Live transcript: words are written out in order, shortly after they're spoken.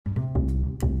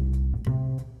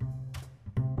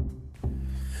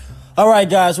All right,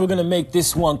 guys, we're going to make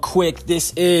this one quick.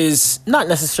 This is not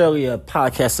necessarily a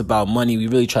podcast about money. We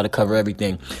really try to cover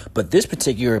everything. But this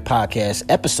particular podcast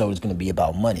episode is going to be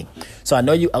about money. So I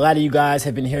know a lot of you guys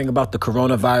have been hearing about the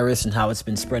coronavirus and how it's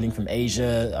been spreading from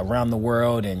Asia around the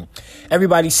world. And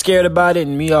everybody's scared about it.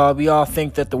 And we all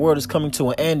think that the world is coming to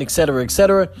an end, et cetera, et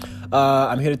cetera.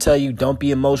 I'm here to tell you, don't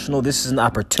be emotional. This is an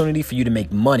opportunity for you to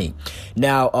make money.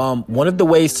 Now, one of the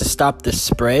ways to stop the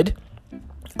spread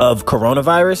of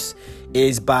coronavirus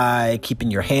is by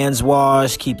keeping your hands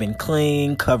washed, keeping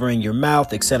clean, covering your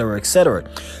mouth, et cetera, et cetera.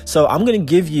 So I'm going to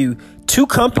give you two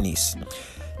companies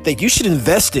that you should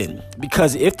invest in,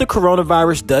 because if the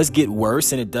coronavirus does get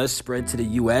worse and it does spread to the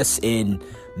U.S. in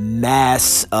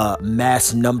mass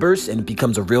numbers and it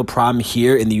becomes a real problem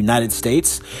here in the United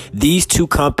States, these two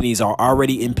companies are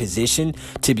already in position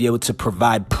to be able to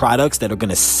provide products that are going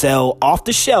to sell off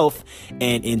the shelf,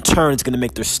 and in turn it's going to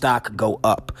make their stock go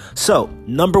up. So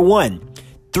number one,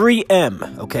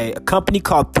 3M, okay, a company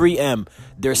called 3M.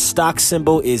 Their stock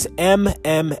symbol is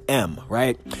MMM,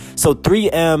 right? So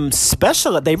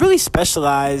 3M they really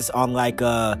specialize on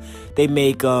they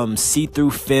make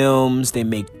see-through films, they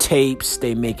make tapes,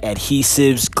 they make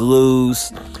adhesives,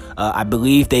 glues. I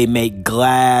believe they make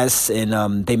glass,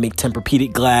 and they make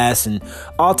Tempur-Pedic glass and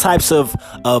all types of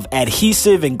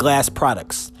adhesive and glass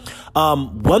products.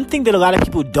 One thing that a lot of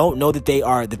people don't know that they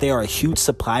are a huge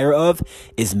supplier of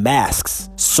is masks,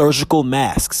 surgical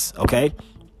masks. Okay.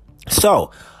 So,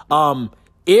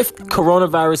 if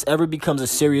coronavirus ever becomes a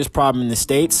serious problem in the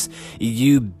States,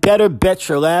 you better bet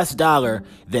your last dollar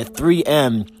that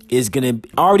 3M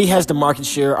already has the market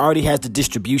share, already has the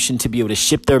distribution to be able to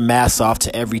ship their masks off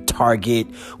to every Target,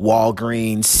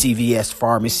 Walgreens, CVS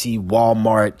Pharmacy,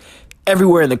 Walmart,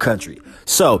 everywhere in the country.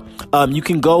 So, you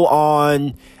can go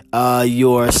on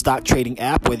your stock trading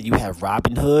app, whether you have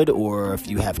Robinhood or if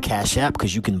you have Cash App,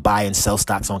 because you can buy and sell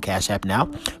stocks on Cash App now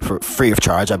for free of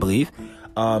charge, I believe.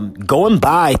 Go and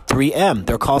buy 3M.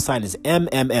 Their call sign is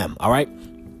MMM. All right.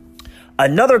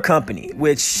 Another company,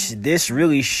 which this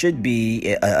really should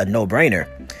be a no-brainer,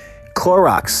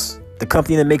 Clorox, the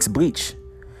company that makes bleach.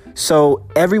 So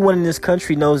everyone in this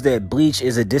country knows that bleach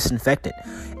is a disinfectant.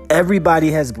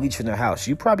 Everybody has bleach in their house.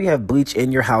 You probably have bleach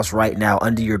in your house right now,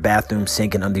 under your bathroom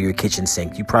sink and under your kitchen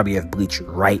sink. You probably have bleach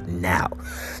right now.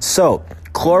 So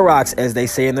Clorox, as they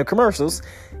say in their commercials,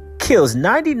 kills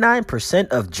 99%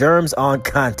 of germs on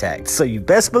contact. So you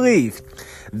best believe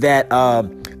that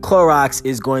Clorox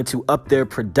is going to up their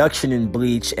production in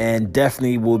bleach, and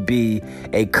definitely will be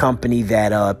a company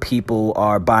that people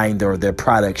are buying their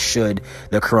products should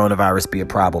the coronavirus be a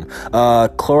problem.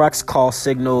 Clorox call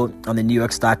signal on the New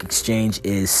York Stock Exchange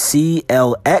is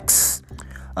CLX.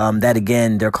 That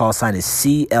again, their call sign is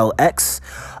CLX.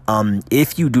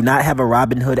 If you do not have a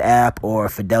Robinhood app or a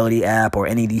Fidelity app or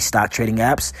any of these stock trading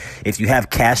apps, if you have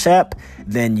Cash App,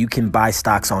 then you can buy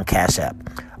stocks on Cash App.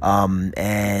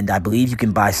 And I believe you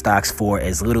can buy stocks for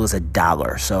as little as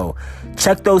 $1. So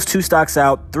check those two stocks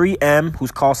out. 3M,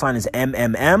 whose call sign is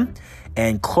MMM,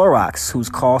 and Clorox, whose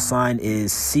call sign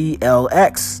is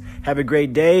CLX. Have a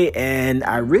great day, and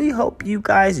I really hope you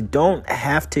guys don't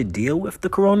have to deal with the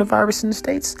coronavirus in the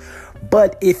States.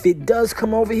 But if it does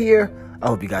come over here, I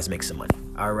hope you guys make some money.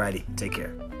 Alrighty, take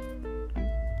care.